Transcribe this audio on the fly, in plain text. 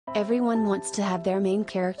Everyone wants to have their main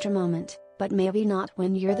character moment, but maybe not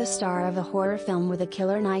when you're the star of a horror film with a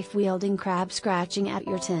killer knife-wielding crab scratching at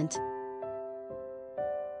your tent.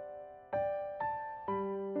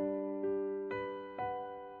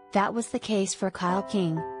 That was the case for Kyle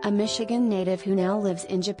King, a Michigan native who now lives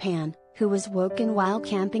in Japan, who was woken while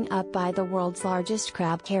camping up by the world's largest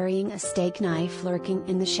crab carrying a steak knife lurking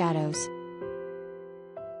in the shadows.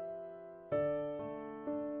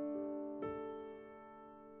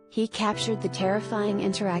 He captured the terrifying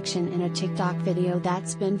interaction in a TikTok video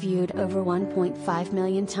that's been viewed over 1.5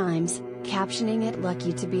 million times, captioning it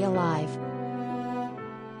 "Lucky to be alive."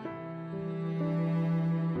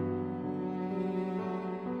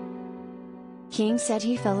 King said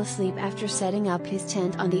he fell asleep after setting up his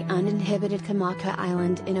tent on the uninhabited Kamaka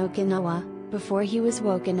Island in Okinawa, before he was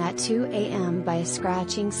woken at 2 a.m. by a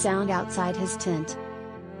scratching sound outside his tent.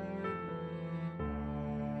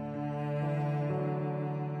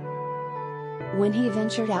 When he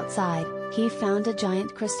ventured outside, he found a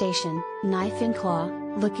giant crustacean, knife in claw,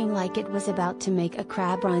 looking like it was about to make a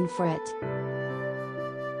crab run for it.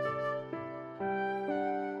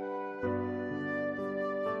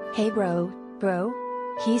 "Hey bro,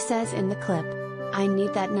 he says in the clip. "I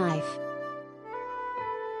need that knife."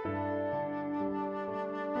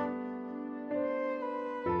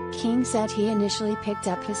 King said he initially picked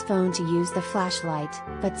up his phone to use the flashlight,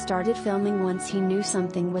 but started filming once he knew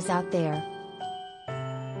something was out there.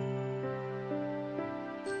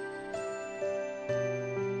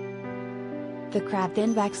 The crab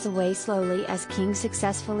then backs away slowly as King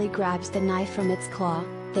successfully grabs the knife from its claw,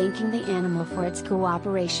 thanking the animal for its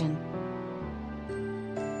cooperation.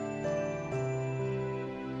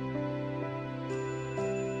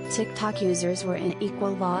 TikTok users were in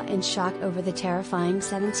equal awe and shock over the terrifying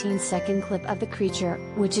 17-second clip of the creature,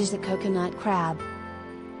 which is the coconut crab.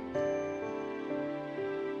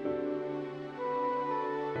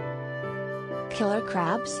 "Killer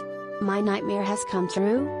crabs? My nightmare has come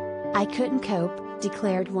true? I couldn't cope,"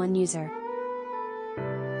 declared one user.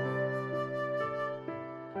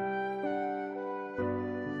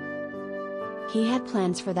 "He had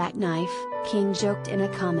plans for that knife," King joked in a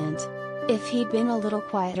comment. "If he'd been a little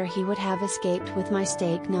quieter he would have escaped with my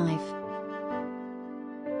steak knife."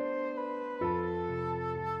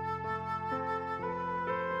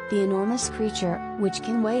 The enormous creature, which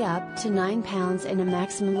can weigh up to 9 pounds and a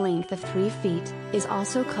maximum length of 3 feet, is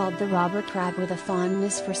also called the robber crab, with a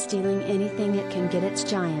fondness for stealing anything it can get its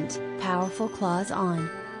giant, powerful claws on.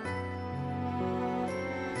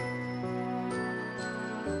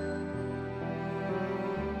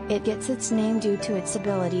 It gets its name due to its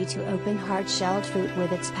ability to open hard-shelled fruit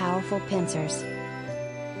with its powerful pincers.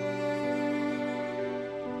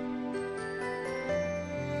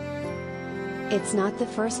 It's not the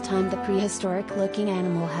first time the prehistoric-looking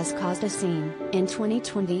animal has caused a scene. In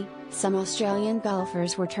 2020, some Australian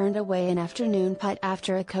golfers were turned away an afternoon putt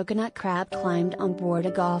after a coconut crab climbed on board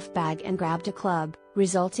a golf bag and grabbed a club,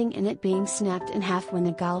 resulting in it being snapped in half when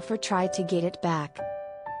the golfer tried to get it back.